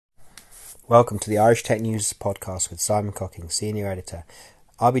Welcome to the Irish Tech News podcast with Simon Cocking, Senior Editor.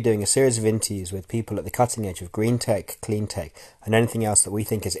 I'll be doing a series of interviews with people at the cutting edge of green tech, clean tech, and anything else that we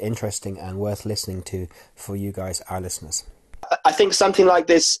think is interesting and worth listening to for you guys, our listeners. I think something like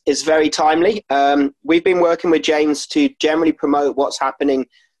this is very timely. We've been working with James to generally promote what's happening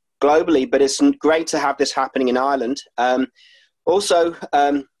globally, but it's great to have this happening in Ireland. There's a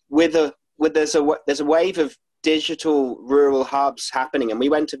wave of digital rural hubs happening, and we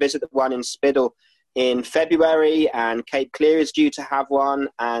went to visit the one in Spiddal in February, and Cape Clear is due to have one.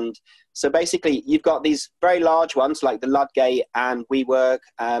 And so basically you've got these very large ones like the Ludgate and WeWork,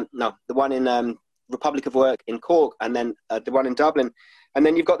 the one in Republic of Work in Cork, and then the one in Dublin, and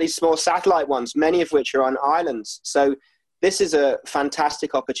then you've got these small satellite ones, many of which are on islands. So this is a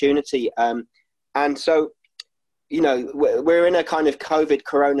fantastic opportunity, and so we're in a kind of COVID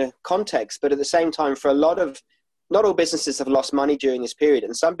corona context, but at the same time, not all businesses have lost money during this period,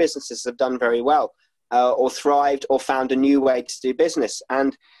 and some businesses have done very well, or thrived, or found a new way to do business.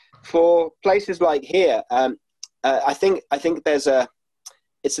 And for places like here, I think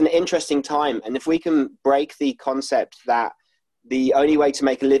it's an interesting time. And if we can break the concept that the only way to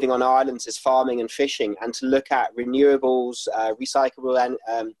make a living on islands is farming and fishing, and to look at renewables, recyclable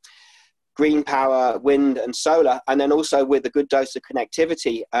and green power, wind and solar, and then also with a good dose of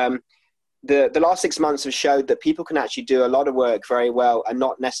connectivity. The last 6 months have showed that people can actually do a lot of work very well and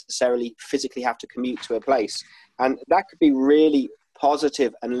not necessarily physically have to commute to a place. And that could be really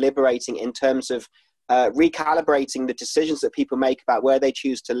positive and liberating in terms of recalibrating the decisions that people make about where they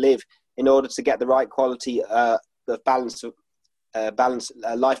choose to live in order to get the right quality of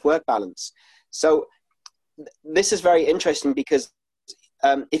life-work balance. So this is very interesting because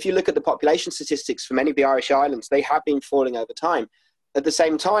if you look at the population statistics for many of the Irish islands, they have been falling over time. At the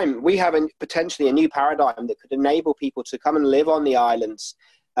same time, we have potentially a new paradigm that could enable people to come and live on the islands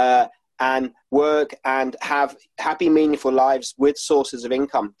and work and have happy, meaningful lives with sources of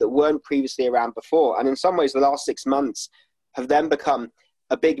income that weren't previously around before. And in some ways, the last 6 months have then become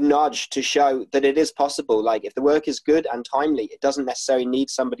a big nudge to show that it is possible. Like, if the work is good and timely, it doesn't necessarily need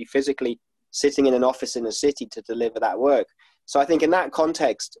somebody physically sitting in an office in a city to deliver that work. So I think in that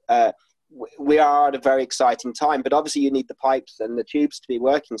context, we are at a very exciting time, but obviously you need the pipes and the tubes to be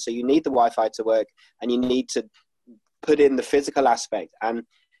working. So you need the Wi-Fi to work, and you need to put in the physical aspect. And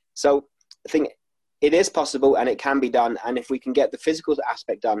so I think it is possible and it can be done. And if we can get the physical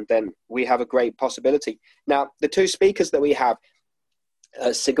aspect done, then we have a great possibility. Now, the two speakers that we have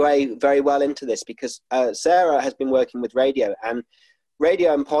segue very well into this, because Sarah has been working with radio, and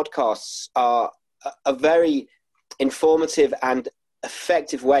radio and podcasts are a very informative and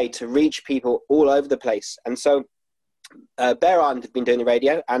effective way to reach people all over the place. And so Bere have been doing the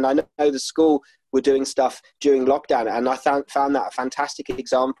radio, and I know the school were doing stuff during lockdown, and I found that a fantastic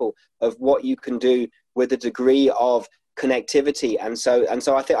example of what you can do with a degree of connectivity. And so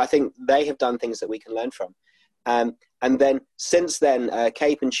I think they have done things that we can learn from. And then since then,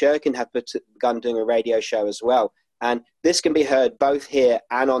 Cape and Sherkin have begun doing a radio show as well, and this can be heard both here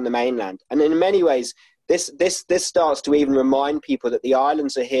and on the mainland. And in many ways, this starts to even remind people that the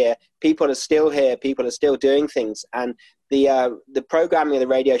islands are here, people are still here, people are still doing things. And the programming of the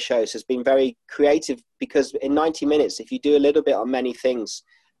radio shows has been very creative, because in 90 minutes, if you do a little bit on many things,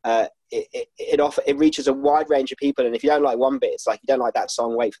 it reaches a wide range of people. And if you don't like one bit, it's like, you don't like that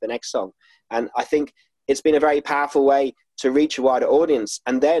song, wait for the next song. And I think it's been a very powerful way to reach a wider audience.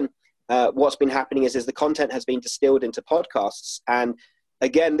 And then what's been happening is the content has been distilled into podcasts. And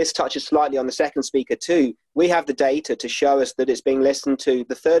again, this touches slightly on the second speaker too. We have the data to show us that it's being listened to.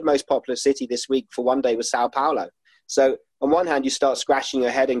 The third most popular city this week for one day was Sao Paulo. So on one hand, you start scratching your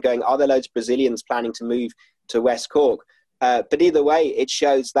head and going, are there loads of Brazilians planning to move to West Cork? But either way, it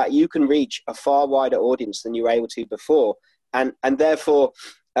shows that you can reach a far wider audience than you were able to before. And therefore,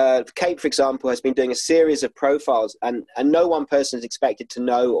 Cape, for example, has been doing a series of profiles, and no one person is expected to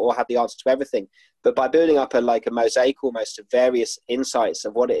know or have the answer to everything. But by building up a mosaic almost of various insights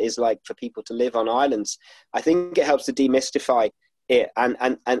of what it is like for people to live on islands, I think it helps to demystify it.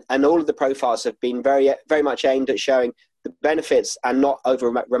 And all of the profiles have been very, very much aimed at showing the benefits and not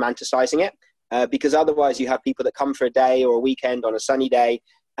over romanticizing it, because otherwise you have people that come for a day or a weekend on a sunny day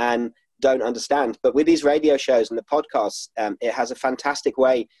and don't understand. But with these radio shows and the podcasts, it has a fantastic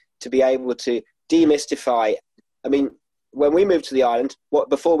way to be able to demystify. I mean, when we moved to the island,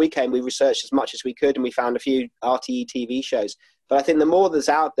 before we came, we researched as much as we could, and we found a few RTE TV shows. But I think the more there's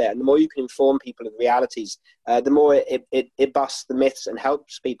out there, and the more you can inform people of the realities, the more it busts the myths and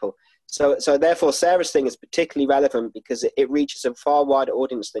helps people. So therefore, Sarah's thing is particularly relevant because it reaches a far wider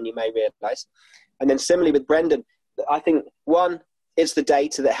audience than you may realise. And then similarly with Brendan, I think, one, it's the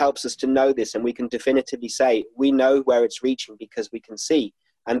data that helps us to know this, and we can definitively say we know where it's reaching because we can see,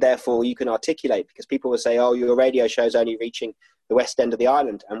 and therefore you can articulate, because people will say, oh, your radio show is only reaching the west end of the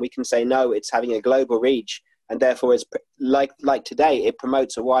island, and we can say no, it's having a global reach, and therefore it's like today, it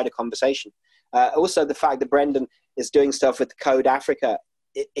promotes a wider conversation. Also, the fact that Brendan is doing stuff with Code Africa,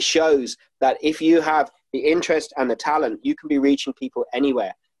 it shows that if you have the interest and the talent, you can be reaching people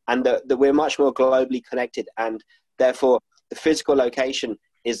anywhere, and that we're much more globally connected, and therefore the physical location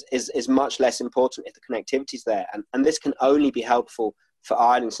is much less important if the connectivity is there, and this can only be helpful for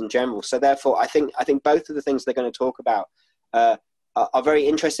islands in general. So therefore, I think both of the things they're going to talk about are very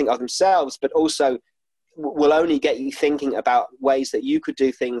interesting of themselves, but also will only get you thinking about ways that you could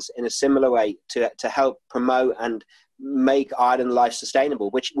do things in a similar way to help promote and make island life sustainable,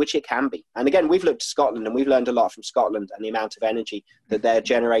 which it can be. And again, we've looked to Scotland, and we've learned a lot from Scotland and the amount of energy that they're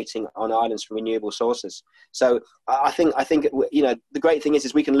generating on islands from renewable sources. So I think the great thing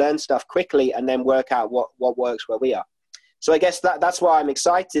is we can learn stuff quickly and then work out what works where we are. So I guess that's why I'm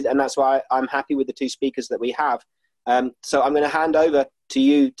excited, and that's why I'm happy with the two speakers that we have. So I'm going to hand over to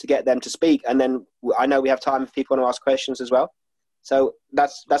you to get them to speak, and then I know we have time if people want to ask questions as well. So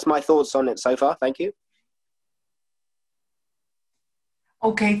that's my thoughts on it so far. Thank you.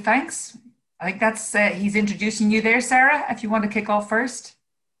 Okay, thanks. I think that's he's introducing you there, Sarah, if you want to kick off first.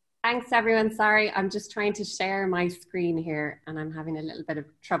 Thanks, everyone. Sorry, I'm just trying to share my screen here and I'm having a little bit of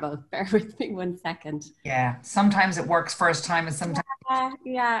trouble. Bear with me 1 second. Yeah, sometimes it works first time and sometimes...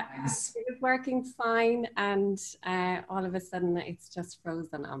 Yeah, it was working fine, and all of a sudden it's just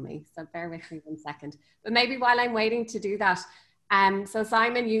frozen on me. So bear with me 1 second. But maybe while I'm waiting to do that, so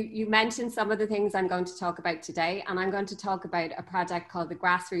Simon, you mentioned some of the things I'm going to talk about today, and I'm going to talk about a project called the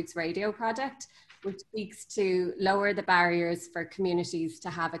Grassroots Radio Project, which seeks to lower the barriers for communities to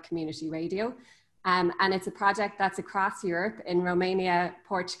have a community radio. And it's a project that's across Europe, in Romania,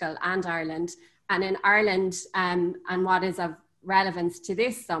 Portugal and Ireland. And in Ireland, and what is of relevance to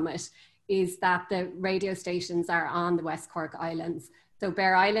this summit is that the radio stations are on the West Cork Islands. So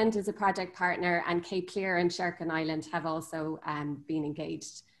Bere Island is a project partner, and Cape Clear and Sherkin Island have also been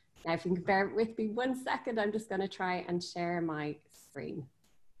engaged. Now, if you can bear with me 1 second, I'm just going to try and share my screen.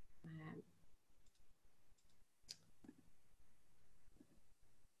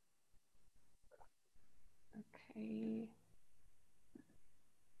 Okay.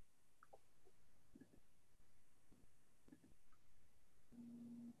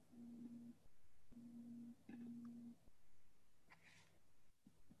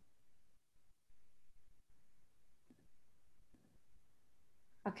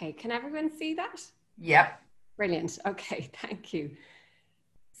 Okay, can everyone see that? Yep. Brilliant. Okay, thank you.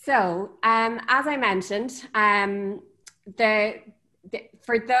 So, as I mentioned,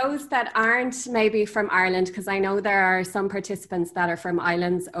 for those that aren't maybe from Ireland, because I know there are some participants that are from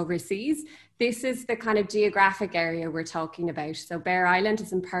islands overseas, this is the kind of geographic area we're talking about. So Bere Island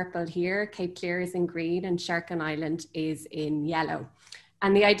is in purple here, Cape Clear is in green, and Sherkin Island is in yellow.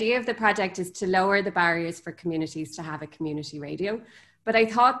 And the idea of the project is to lower the barriers for communities to have a community radio. But I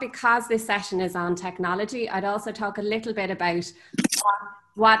thought, because this session is on technology, I'd also talk a little bit about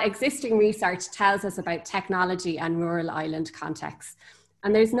what existing research tells us about technology and rural island contexts.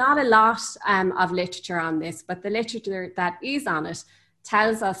 And there's not a lot of literature on this, but the literature that is on it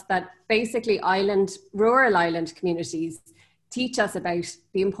tells us that basically rural island communities teach us about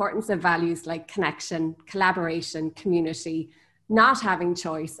the importance of values like connection, collaboration, community, not having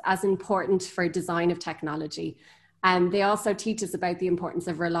choice as important for design of technology. They also teach us about the importance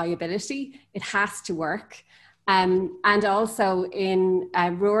of reliability. It has to work. And also in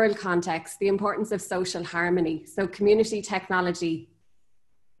a rural context, the importance of social harmony. So community technology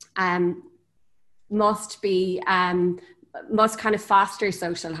must kind of foster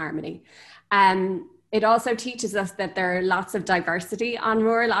social harmony. It also teaches us that there are lots of diversity on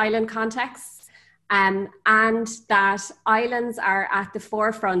rural island contexts. And that islands are at the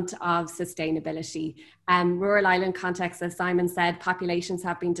forefront of sustainability. Rural island contexts, as Simon said, populations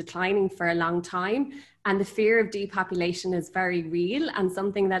have been declining for a long time, and the fear of depopulation is very real and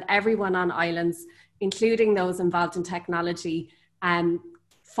something that everyone on islands, including those involved in technology,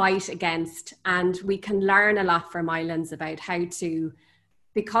 fight against. And we can learn a lot from islands about how to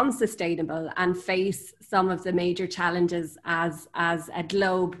become sustainable and face some of the major challenges as a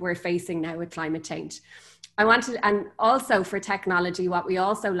globe we're facing now with climate change. And also for technology, what we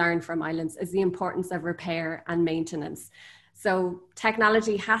also learn from islands is the importance of repair and maintenance. So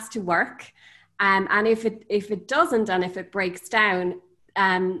technology has to work, and if it doesn't, and if it breaks down,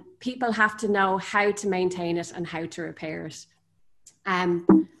 people have to know how to maintain it and how to repair it.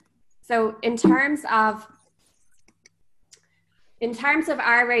 So in terms of In terms of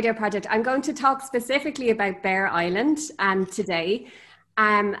our radio project, I'm going to talk specifically about Bere Island today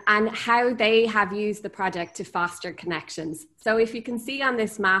and how they have used the project to foster connections. So if you can see on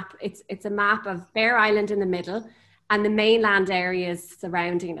this map, it's a map of Bere Island in the middle and the mainland areas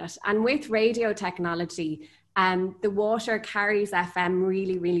surrounding it. And with radio technology, the water carries FM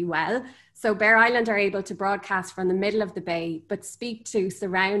really, really well. So Bere Island are able to broadcast from the middle of the bay, but speak to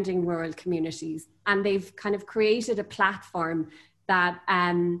surrounding rural communities. And they've kind of created a platform that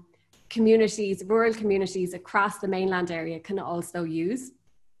rural communities across the mainland area can also use.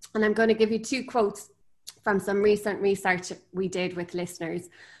 And I'm going to give you 2 quotes from some recent research we did with listeners.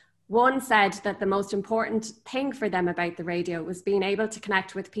 One said that the most important thing for them about the radio was being able to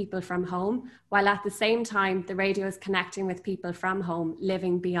connect with people from home, while at the same time, the radio is connecting with people from home,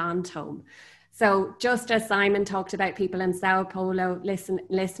 living beyond home. So just as Simon talked about people in Sao Paulo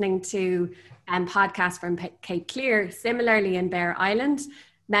listening to podcasts from Cape Clear, similarly in Bere Island,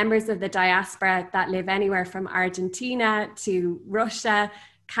 members of the diaspora that live anywhere from Argentina to Russia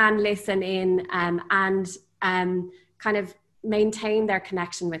can listen in and kind of maintain their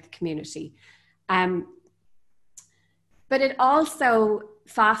connection with the community. But it also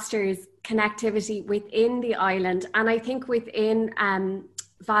fosters connectivity within the island, and I think within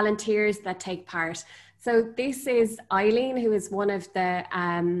volunteers that take part. So this is Eileen, who is one of the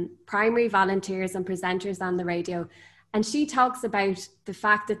primary volunteers and presenters on the radio. And she talks about the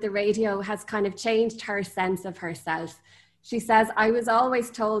fact that the radio has kind of changed her sense of herself. She says, I was always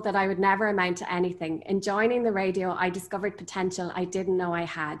told that I would never amount to anything. In joining the radio, I discovered potential I didn't know I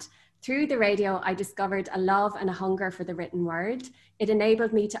had. Through the radio, I discovered a love and a hunger for the written word. It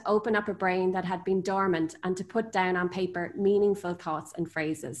enabled me to open up a brain that had been dormant and to put down on paper meaningful thoughts and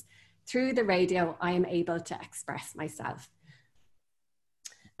phrases. Through the radio, I am able to express myself.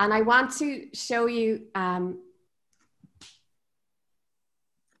 And I want to show you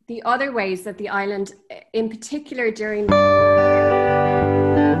the other ways that the island, in particular during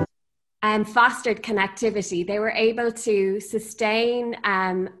fostered connectivity. They were able to sustain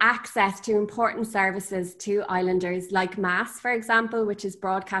access to important services to islanders, like Mass, for example, which is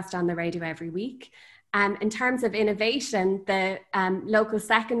broadcast on the radio every week. In terms of innovation, the local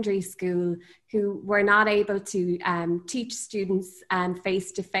secondary school, who were not able to teach students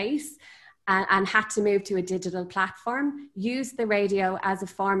face-to-face and had to move to a digital platform, used the radio as a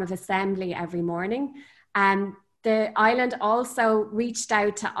form of assembly every morning. The island also reached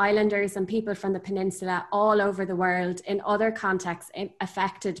out to islanders and people from the peninsula all over the world in other contexts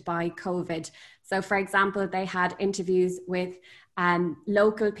affected by COVID. So, for example, they had interviews with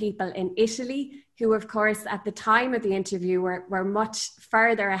local people in Italy, who, of course, at the time of the interview were much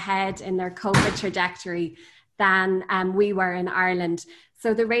further ahead in their COVID trajectory than we were in Ireland.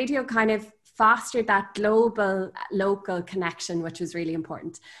 So the radio kind of fostered that global, local connection, which was really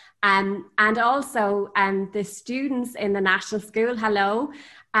important. And also the students in the national school,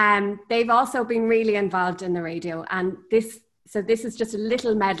 they've also been really involved in the radio. And this is just a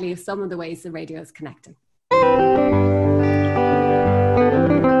little medley of some of the ways the radio is connecting.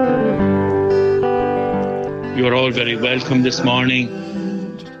 You're all very welcome this morning.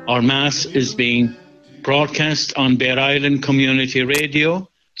 Our Mass is being broadcast on Bere Island Community Radio.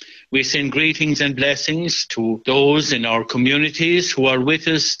 We send greetings and blessings to those in our communities who are with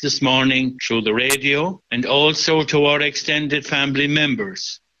us this morning through the radio, and also to our extended family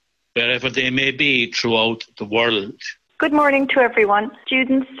members, wherever they may be throughout the world. Good morning to everyone,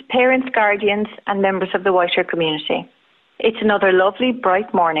 students, parents, guardians, and members of the wider community. It's another lovely,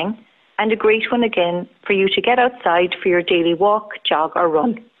 bright morning, and a great one again for you to get outside for your daily walk, jog, or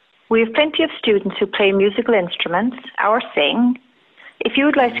run. We have plenty of students who play musical instruments or sing. If you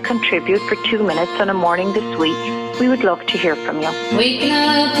would like to contribute for 2 minutes on a morning this week, we would love to hear from you. Waking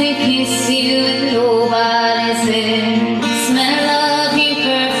up to kiss you and nobody's there. Smell of your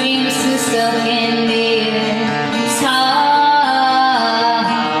perfume still stuck in the air.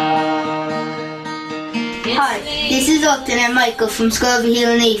 Hi, this is Upton and Michael from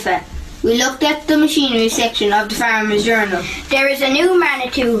Scoville and Aoife. We looked at the machinery section of the Farmer's Journal. There is a new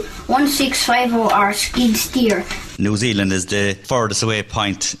Manitou 1650 or skid steer. New Zealand is the furthest away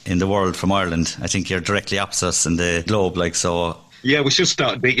point in the world from Ireland. I think you're directly opposite us in the globe, so. Yeah, we should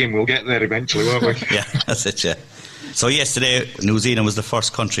start digging. We'll get there eventually, won't we? Yeah, that's it, yeah. So yesterday, New Zealand was the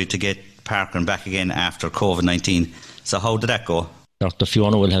first country to get parking back again after COVID-19. So how did that go? Dr.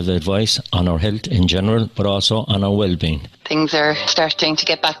 Fiona will have advice on our health in general, but also on our well-being. Things are starting to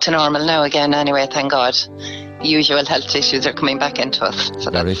get back to normal now again anyway, thank God. The usual health issues are coming back into us, so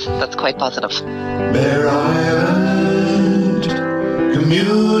that's quite positive. Bere Island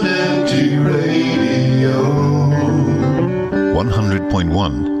Community Radio 106.9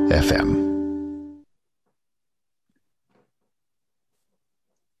 100.1 FM.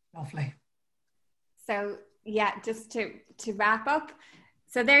 Lovely. So yeah, just to wrap up,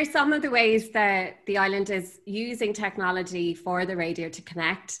 so there's some of the ways that the island is using technology for the radio to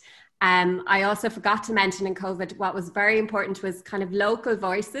connect. I also forgot to mention in COVID, what was very important was kind of local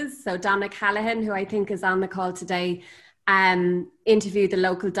voices. So Dominic Hallahan, who I think is on the call today, interviewed the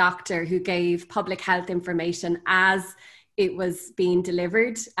local doctor who gave public health information as it was being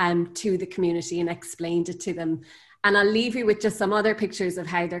delivered to the community and explained it to them. And I'll leave you with just some other pictures of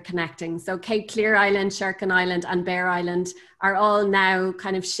how they're connecting. So Cape Clear Island, Sherkin Island and Bere Island are all now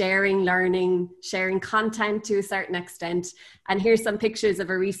kind of sharing, learning, sharing content to a certain extent. And here's some pictures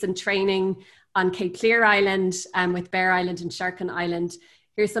of a recent training on Cape Clear Island with Bere Island and Sherkin Island.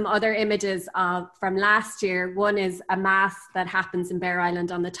 Here's some other images from last year. One is a mass that happens in Bere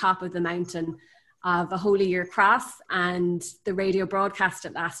Island on the top of the mountain of a Holy Year Cross, and the radio broadcast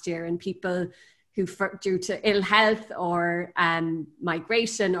it last year, and people who, due to ill health or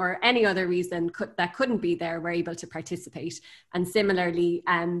migration or any other reason that couldn't be there, were able to participate. And similarly,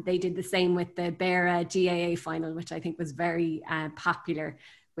 they did the same with the Bere GAA final, which I think was very popular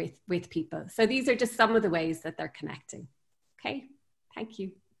with people. So these are just some of the ways that they're connecting. Okay, thank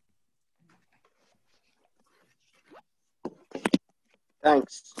you.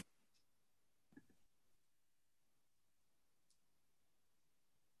 Thanks.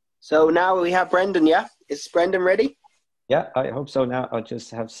 So now we have Brendan, yeah? Is Brendan ready? Yeah, I hope so. Now I'll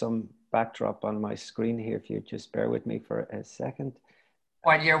just have some backdrop on my screen here, if you just bear with me for a second.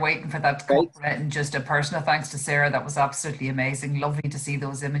 While you're waiting for that to come, and just a personal thanks to Sarah. That was absolutely amazing. Lovely to see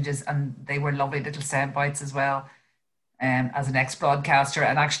those images, and they were lovely little sound bites as well. As an ex-broadcaster,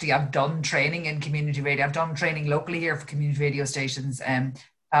 and actually I've done training in community radio. I've done training locally here for community radio stations.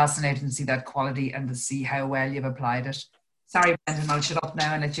 Fascinating to see that quality and to see how well you've applied it. Sorry, Brendan, I'll shut up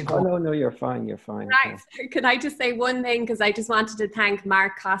now and let you go. Oh, no, you're fine, you're fine. Right. Yeah. Can I just say one thing? Because I just wanted to thank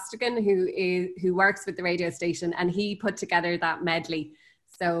Mark Costigan, who works with the radio station, and he put together that medley.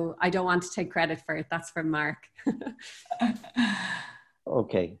 So I don't want to take credit for it. That's from Mark.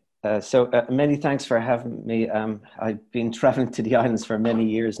 Okay. So many thanks for having me. I've been traveling to the islands for many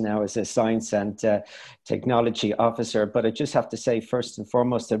years now as a science and technology officer, but I just have to say, first and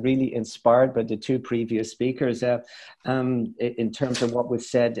foremost, I'm really inspired by the two previous speakers in terms of what was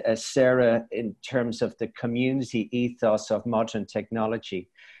said. Sarah, in terms of the community ethos of modern technology,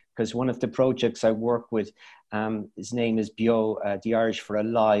 because one of the projects I work with, his name is Bio, the Irish for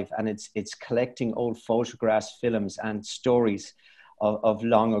Alive, and it's collecting old photographs, films and stories of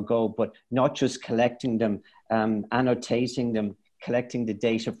long ago, but not just collecting them, annotating them, collecting the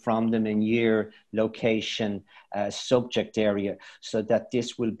data from them in year, location, subject area, so that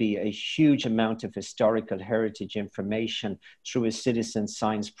this will be a huge amount of historical heritage information through a citizen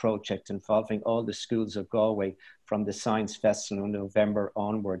science project involving all the schools of Galway from the Science Festival in November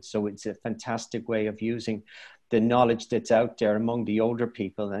onwards. So it's a fantastic way of using the knowledge that's out there among the older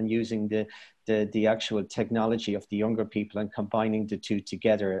people and using the actual technology of the younger people and combining the two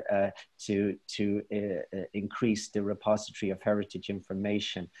together to increase the repository of heritage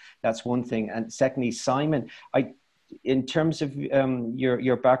information. That's one thing. And secondly, Simon, in terms of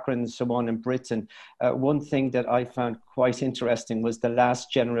your background and so on in Britain, one thing that I found quite interesting was the last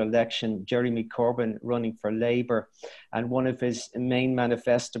general election, Jeremy Corbyn running for Labour, and one of his main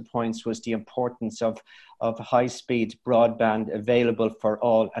manifesto points was the importance of high-speed broadband available for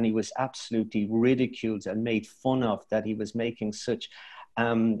all, and he was absolutely ridiculed and made fun of that he was making such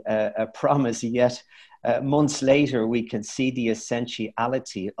a promise, yet months later we can see the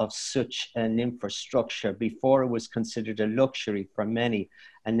essentiality of such an infrastructure. Before it was considered a luxury for many,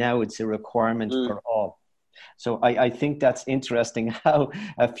 and now it's a requirement for all. So I think that's interesting how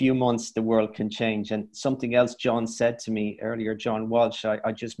a few months the world can change. And something else John said to me earlier, John Walsh,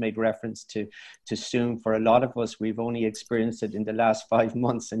 I just made reference to Zoom. For a lot of us, we've only experienced it in the last 5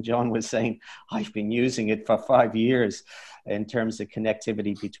 months. And John was saying, I've been using it for 5 years in terms of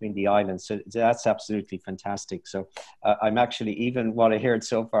connectivity between the islands. So that's absolutely fantastic. So I'm actually, even what I heard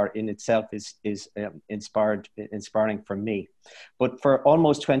so far in itself is inspiring for me. But for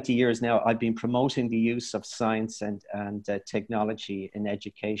almost 20 years now, I've been promoting the use of science and technology in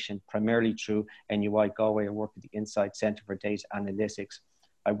education, primarily through NUI Galway. I work at the Insight Centre for Data Analytics.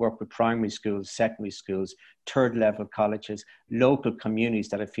 I work with primary schools, secondary schools, third level colleges, local communities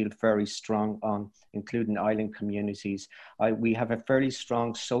that I feel very strong on, including island communities. We have a fairly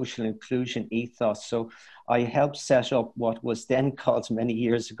strong social inclusion ethos. So I helped set up what was then called many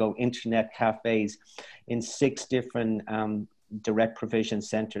years ago internet cafes in 6 different direct provision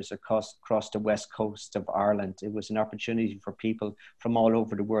centres across the west coast of Ireland. It was an opportunity for people from all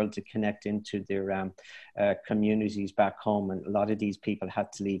over the world to connect into their communities back home. And a lot of these people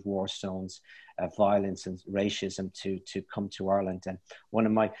had to leave war zones, violence and racism to come to Ireland. And one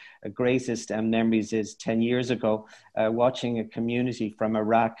of my greatest memories is 10 years ago, watching a community from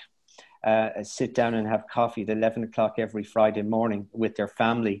Iraq sit down and have coffee at 11 o'clock every Friday morning with their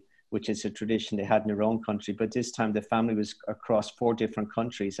family, which is a tradition they had in their own country. But this time the family was across 4 different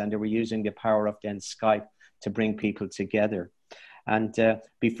countries, and they were using the power of then Skype to bring people together. And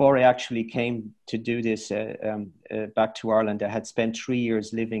before I actually came to do this back to Ireland, I had spent 3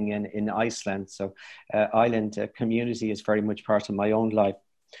 years living in Iceland. So Island community is very much part of my own life.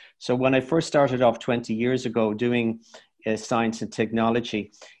 So when I first started off 20 years ago doing science and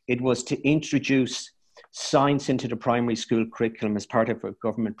technology, it was to introduce science into the primary school curriculum as part of a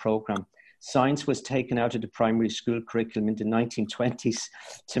government program. Science was taken out of the primary school curriculum in the 1920s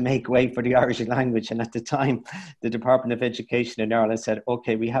to make way for the Irish language. And at the time, the Department of Education in Ireland said,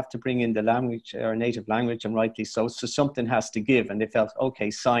 okay, we have to bring in the language, our native language, and rightly so. So something has to give. And they felt,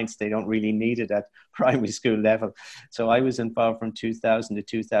 okay, science, they don't really need it at primary school level. So I was involved from 2000 to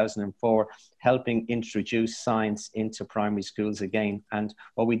 2004, helping introduce science into primary schools again. And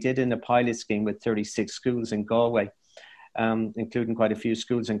what we did in a pilot scheme with 36 schools in Galway, including quite a few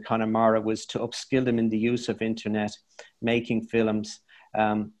schools in Connemara, was to upskill them in the use of internet, making films.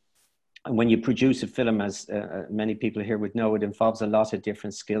 And when you produce a film, as many people here would know, it involves a lot of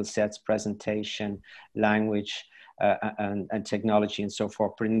different skill sets, presentation, language, and technology and so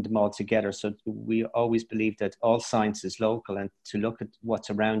forth, bringing them all together. So we always believe that all science is local, and to look at what's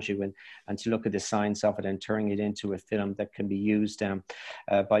around you and to look at the science of it and turning it into a film that can be used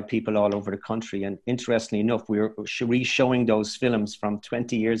by people all over the country. And interestingly enough, we're re-showing those films from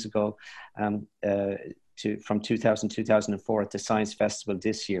 20 years ago from 2000, 2004 at the Science Festival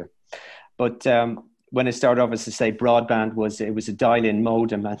this year. But when it started off, as I say, broadband was a dial-in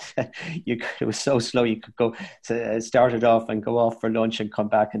modem, and it was so slow you could go start it off and go off for lunch and come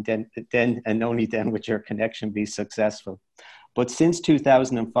back, and then and only then would your connection be successful. But since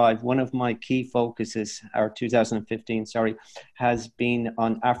 2005, one of my key focuses, or 2015, sorry, has been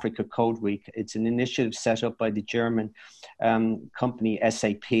on Africa Code Week. It's an initiative set up by the German company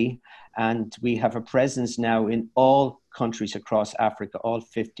SAP, and we have a presence now in all countries across Africa, all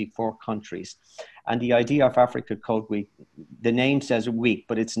 54 countries. And the idea of Africa Code Week, the name says a week,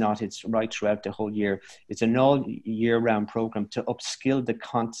 but it's not. It's right throughout the whole year. It's an all year round program to upskill the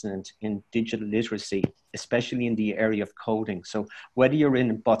continent in digital literacy, especially in the area of coding. So whether you're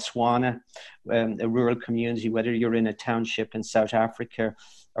in Botswana, a rural community, whether you're in a township in South Africa,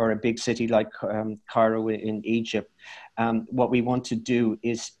 or a big city like Cairo in Egypt, what we want to do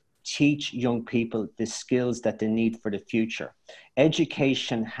is teach young people the skills that they need for the future.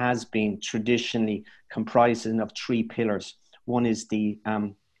 Education has been traditionally comprising of 3 pillars. One is the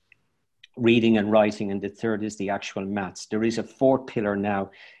reading and writing, and the third is the actual maths. There is a 4th pillar now,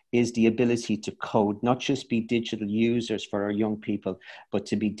 is the ability to code, not just be digital users for our young people, but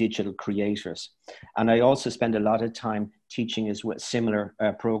to be digital creators. And I also spend a lot of time teaching as well similar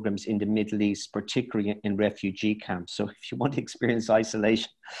programs in the Middle East, particularly in refugee camps. So if you want to experience isolation,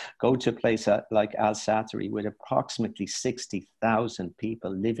 go to a place like Al-Satari with approximately 60,000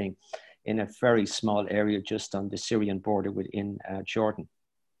 people living in a very small area just on the Syrian border within Jordan.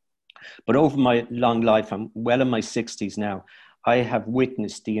 But over my long life, I'm well in my 60s now, I have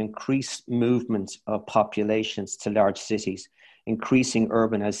witnessed the increased movement of populations to large cities, increasing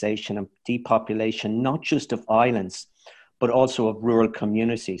urbanization and depopulation, not just of islands, but also of rural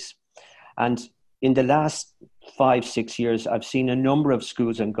communities. And in the last 5-6 years, I've seen a number of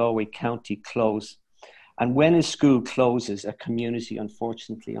schools in Galway County close. And when a school closes, a community,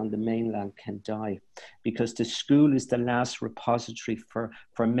 unfortunately, on the mainland can die, because the school is the last repository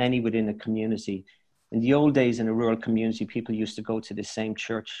for many within a community. In the old days in a rural community, people used to go to the same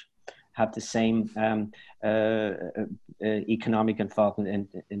church, have the same economic involvement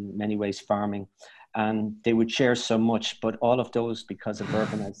in many ways, farming, and they would share so much. But all of those, because of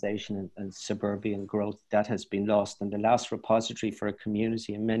urbanization and suburban growth, that has been lost. And the last repository for a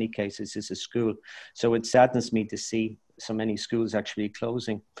community in many cases is a school. So it saddens me to see so many schools actually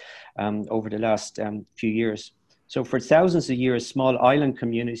closing over the last few years. So for thousands of years, small island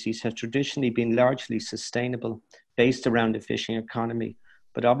communities have traditionally been largely sustainable, based around the fishing economy.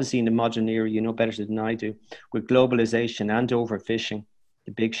 But obviously in the modern era, you know better than I do, with globalization and overfishing,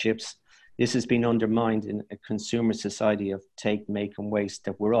 the big ships, this has been undermined in a consumer society of take, make and waste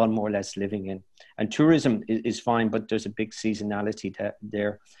that we're all more or less living in. And tourism is fine, but there's a big seasonality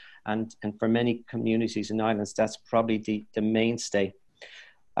there. And for many communities and islands, that's probably the mainstay.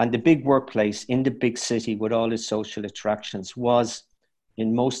 And the big workplace in the big city with all its social attractions was,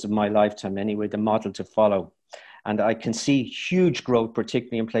 in most of my lifetime anyway, the model to follow. And I can see huge growth,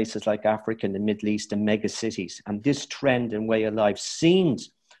 particularly in places like Africa and the Middle East and mega cities. And this trend and way of life seemed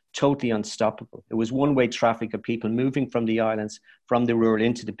totally unstoppable. It was one-way traffic of people moving from the islands, from the rural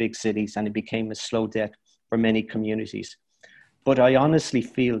into the big cities, and it became a slow death for many communities. But I honestly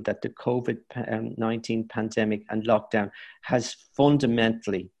feel that the COVID-19 pandemic and lockdown has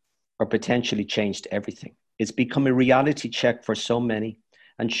fundamentally or potentially changed everything. It's become a reality check for so many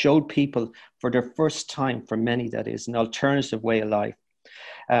and showed people for their first time, for many that is, an alternative way of life,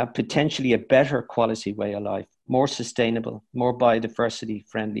 potentially a better quality way of life, more sustainable, more biodiversity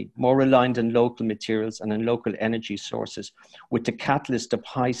friendly, more reliant on local materials and on local energy sources, with the catalyst of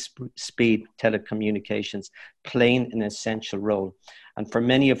high-speed telecommunications playing an essential role. And for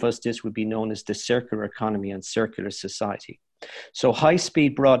many of us, this would be known as the circular economy and circular society. So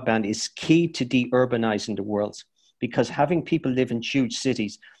high-speed broadband is key to de-urbanizing the world, because having people live in huge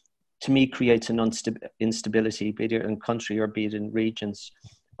cities, to me, creates an instability, be it in country or be it in regions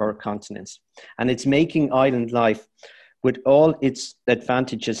or continents. And it's making island life, with all its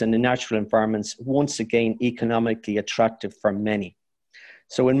advantages and the natural environments, once again economically attractive for many.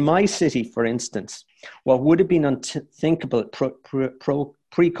 So in my city, for instance, what would have been unthinkable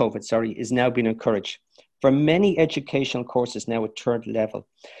pre-COVID, is now being encouraged. For many educational courses now at third level,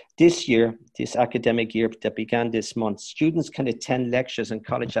 this year, this academic year that began this month, students can attend lectures and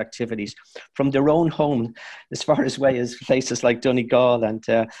college activities from their own home, as far away as places like Donegal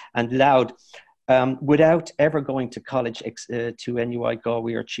and Louth, without ever going to college to NUI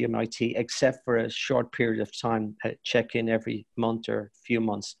Galway or GMIT, except for a short period of time, check in every month or few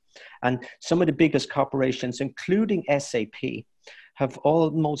months. And some of the biggest corporations, including SAP, have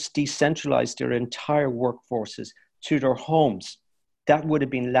almost decentralized their entire workforces to their homes. That would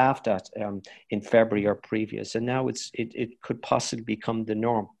have been laughed at in February or previous, and now it could possibly become the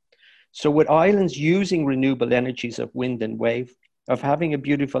norm. So with islands using renewable energies of wind and wave, of having a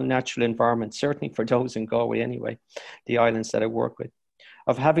beautiful natural environment, certainly for those in Galway anyway, the islands that I work with,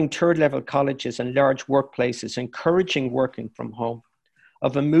 of having third level colleges and large workplaces encouraging working from home,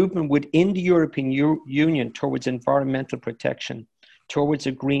 of a movement within the European Union towards environmental protection, towards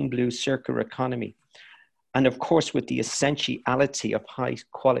a green-blue circular economy, and of course with the essentiality of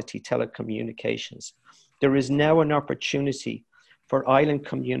high-quality telecommunications, there is now an opportunity for island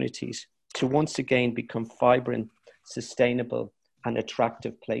communities to once again become vibrant, sustainable, and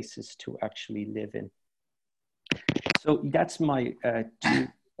attractive places to actually live in. So that's my 2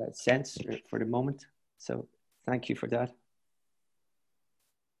 cents for the moment. So thank you for that.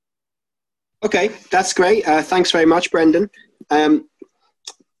 Okay, that's great. Thanks very much, Brendan.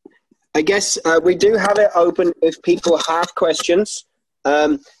 I guess we do have it open if people have questions,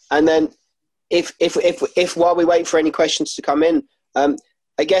 and then if while we wait for any questions to come in,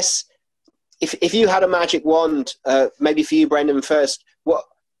 I guess if you had a magic wand, maybe for you, Brendan, first, what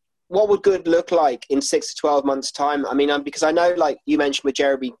would good look like in 6 to 12 months' time? I mean, because I know, like you mentioned with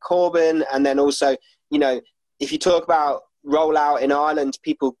Jeremy Corbyn, and then also, you know, if you talk about rollout in Ireland,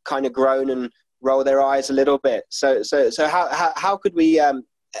 people kind of groan and roll their eyes a little bit. So how could we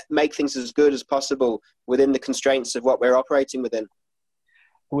make things as good as possible within the constraints of what we're operating within?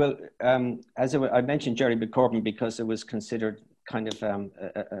 Well, as I mentioned Jeremy Corbyn because it was considered kind of,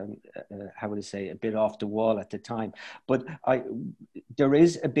 how would I say, a bit off the wall at the time. But there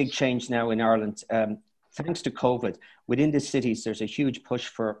is a big change now in Ireland. Thanks to COVID, within the cities, there's a huge push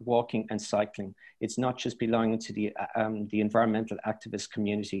for walking and cycling. It's not just belonging to the environmental activist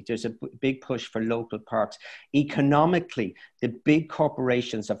community. There's a big push for local parks. Economically, the big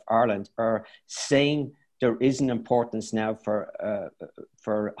corporations of Ireland are saying there is an importance now for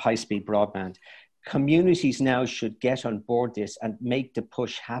high-speed broadband. Communities now should get on board this and make the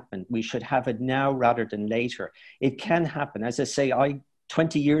push happen. We should have it now rather than later. It can happen. As I say,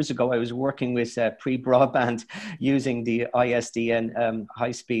 20 years ago, I was working with pre-broadband using the ISDN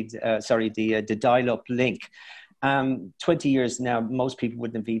the dial-up link. 20 years now, most people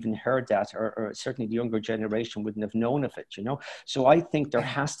wouldn't have even heard that, or certainly the younger generation wouldn't have known of it, you know? So I think there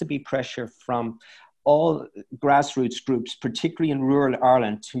has to be pressure from all grassroots groups, particularly in rural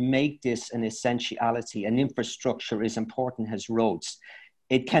Ireland, to make this an essentiality. And infrastructure is important as roads.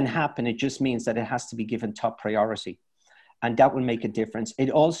 It can happen. It just means that it has to be given top priority. And that will make a difference. It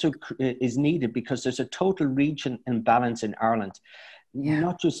also is needed because there's a total region imbalance in Ireland.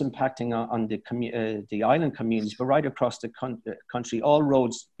 not just impacting on the island communities, but right across the country. All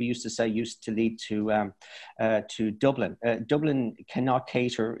roads, we used to say, used to lead to Dublin. Dublin cannot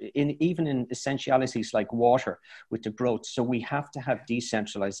cater, even in essentialities like water, with the growth. So we have to have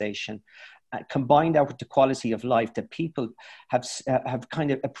decentralization. Combined out with the quality of life that people have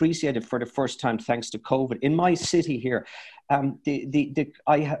kind of appreciated for the first time thanks to COVID. In my city here,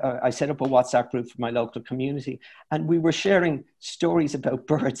 I set up a WhatsApp group for my local community, and we were sharing stories about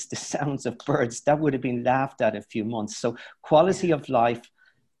birds, the sounds of birds that would have been laughed at a few months. So quality of life,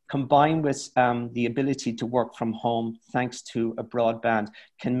 combined with the ability to work from home thanks to a broadband,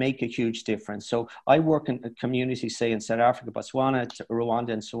 can make a huge difference. So I work in a community, say in South Africa, Botswana,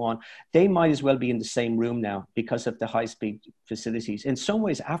 Rwanda, and so on. They might as well be in the same room now because of the high-speed facilities. In some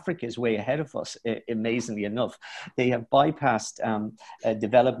ways, Africa is way ahead of us, amazingly enough. They have bypassed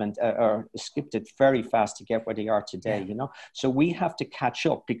development or skipped it very fast to get where they are today, you know? So we have to catch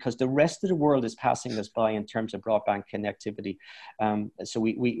up because the rest of the world is passing us by in terms of broadband connectivity. So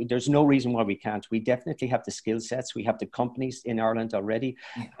there's no reason why we can't. We definitely have the skill sets. We have the companies in Ireland already,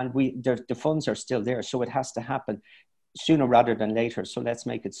 and the funds are still there. So it has to happen sooner rather than later. So let's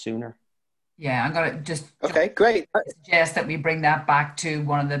make it sooner. Yeah, I'm going to just great. Suggest that we bring that back to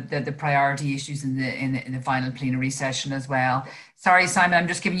one of the priority issues in the final plenary session as well. Sorry, Simon, I'm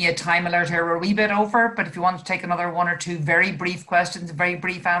just giving you a time alert here. We're a wee bit over, but if you want to take another one or two very brief questions, very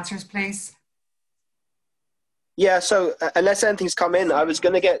brief answers, please. Yeah, so unless anything's come in, I was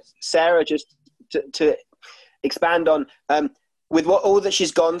going to get Sarah just to expand on, with all that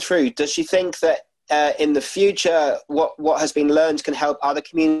she's gone through, does she think that in the future, what has been learned can help other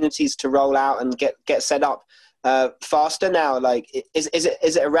communities to roll out and get set up faster now? Like, is it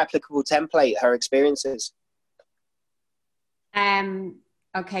a replicable template, her experiences?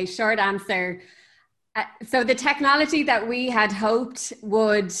 Okay, short answer. So the technology that we had hoped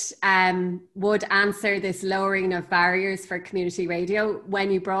would answer this lowering of barriers for community radio,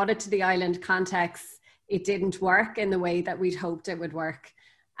 when you brought it to the island context, it didn't work in the way that we'd hoped it would work.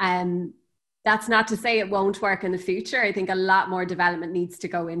 That's not to say it won't work in the future. I think a lot more development needs to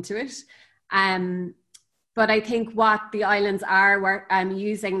go into it. But I think what the islands are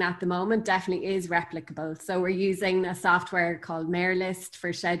using at the moment definitely is replicable. So we're using a software called MayorList for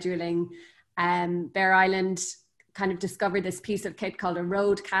scheduling. Bere Island kind of discovered this piece of kit called a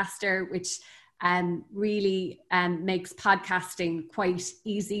Roadcaster, which really makes podcasting quite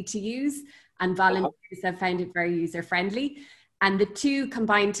easy to use, and volunteers have found it very user-friendly. And the two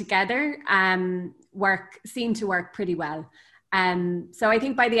combined together seem to work pretty well. So I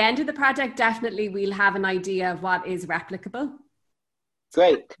think by the end of the project, definitely we'll have an idea of what is replicable.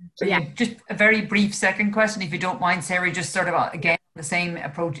 Great. Yeah, just a very brief second question, if you don't mind, Sarah, just sort of again the same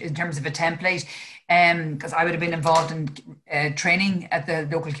approach in terms of a template, because I would have been involved in training at the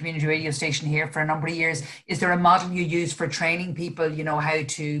local community radio station here for a number of years. Is there a model you use for training people, you know, how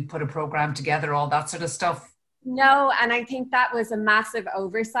to put a program together, all that sort of stuff? No, and I think that was a massive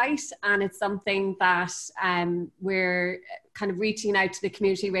oversight, and it's something that we're kind of reaching out to the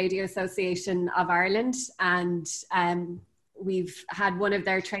Community Radio Association of Ireland, and we've had one of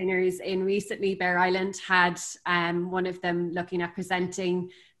their trainers in recently. Bere Island had one of them looking at presenting.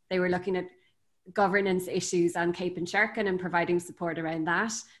 They were looking at governance issues on Cape and Sherkin and providing support around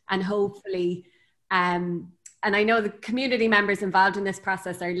that. And hopefully, and I know the community members involved in this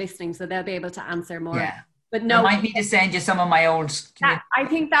process are listening, so they'll be able to answer more. Yeah. But no, I might need to send you some of my old I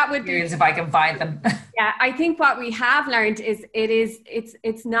think that would be, if I can find them. Yeah, I think what we have learned is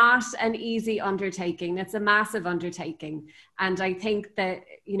it's not an easy undertaking. It's a massive undertaking. And I think that,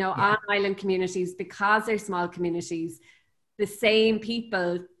 you know, on island communities, because they're small communities, the same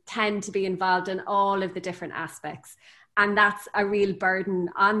people tend to be involved in all of the different aspects. And that's a real burden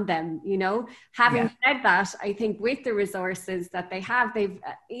on them, you know. Having said that, I think with the resources that they have,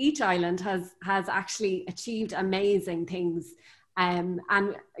 each island has actually achieved amazing things, and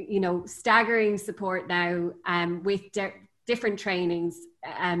you know, staggering support now, with different trainings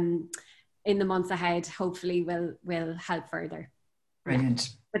in the months ahead. Hopefully, will help further. Brilliant.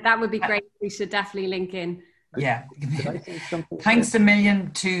 But that would be great. We should definitely link in. Yeah. Thanks a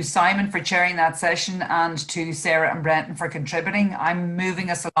million to Simon for chairing that session, and to Sarah and Brenton for contributing. I'm moving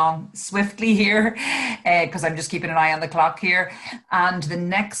us along swiftly here because I'm just keeping an eye on the clock here. And the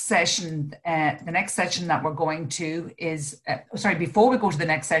next session that we're going to is, before we go to the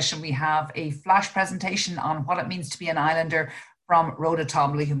next session, we have a flash presentation on what it means to be an islander from Rhoda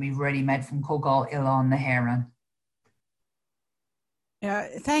Twombly, whom we've already met from Comhdháil Oileáin, hÉireann. Yeah,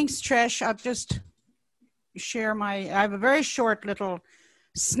 thanks, Trish. I'll just share I have a very short little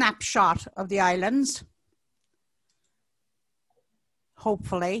snapshot of the islands.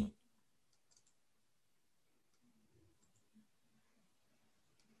 hopefully.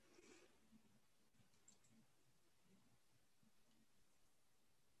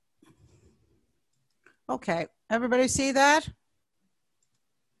 Okay, everybody see that?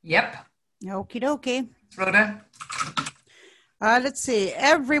 Yep. Okie dokie. Rhoda? Let's see.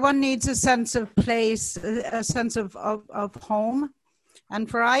 Everyone needs a sense of place, a sense of home. And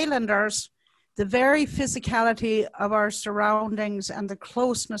for Islanders, the very physicality of our surroundings and the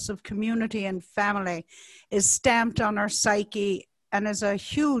closeness of community and family is stamped on our psyche and is a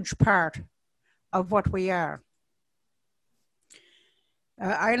huge part of what we are.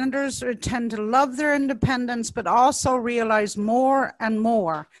 Islanders tend to love their independence, but also realize more and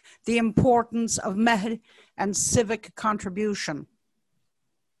more the importance of method and civic contribution.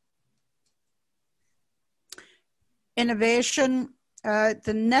 Innovation,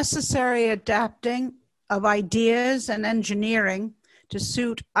 the necessary adapting of ideas and engineering to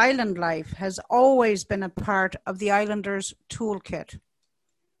suit island life has always been a part of the Islanders' toolkit.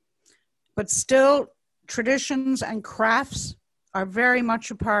 But still, traditions and crafts are very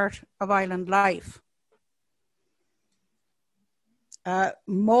much a part of island life.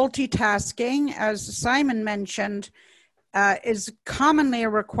 Multitasking, as Simon mentioned, is commonly a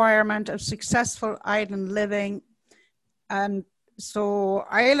requirement of successful island living. And so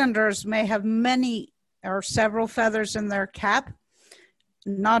Islanders may have many or several feathers in their cap,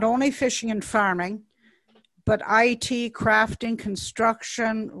 not only fishing and farming, but IT, crafting,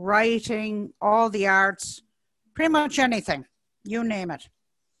 construction, writing, all the arts, pretty much anything. You name it.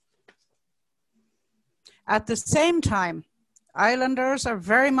 At the same time, Islanders are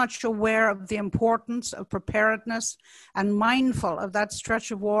very much aware of the importance of preparedness and mindful of that stretch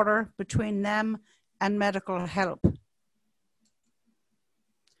of water between them and medical help.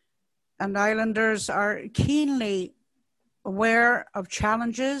 And Islanders are keenly aware of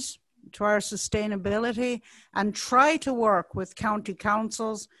challenges to our sustainability and try to work with county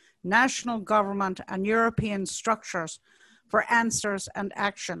councils, national government, and European structures for answers and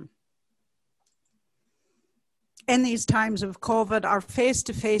action. In these times of COVID, our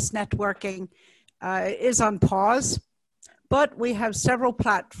face-to-face networking is on pause, but we have several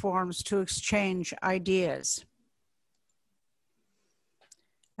platforms to exchange ideas.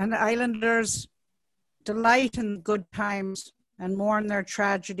 And Islanders delight in good times and mourn their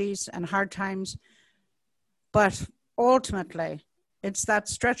tragedies and hard times, but ultimately, it's that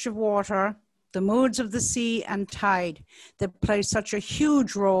stretch of water, the moods of the sea and tide that play such a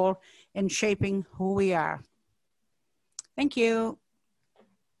huge role in shaping who we are. Thank you.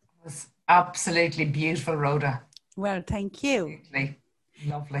 It was absolutely beautiful, Rhoda. Well, thank you. Absolutely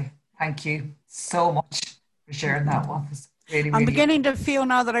lovely. Thank you so much for sharing that one. Really, I'm beginning to feel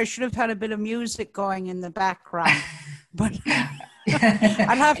now that I should have had a bit of music going in the background, but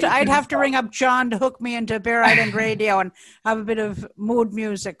I'd have to ring up John to hook me into Bere Island Radio and have a bit of mood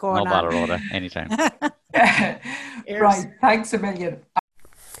music going on. No bother, Rhoda. Anytime. Right. Thanks a million.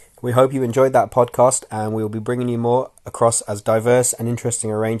 We hope you enjoyed that podcast, and we will be bringing you more across as diverse and interesting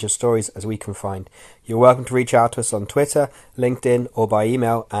a range of stories as we can find. You're welcome to reach out to us on Twitter, LinkedIn, or by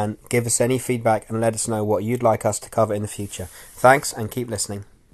email, and give us any feedback and let us know what you'd like us to cover in the future. Thanks, and keep listening.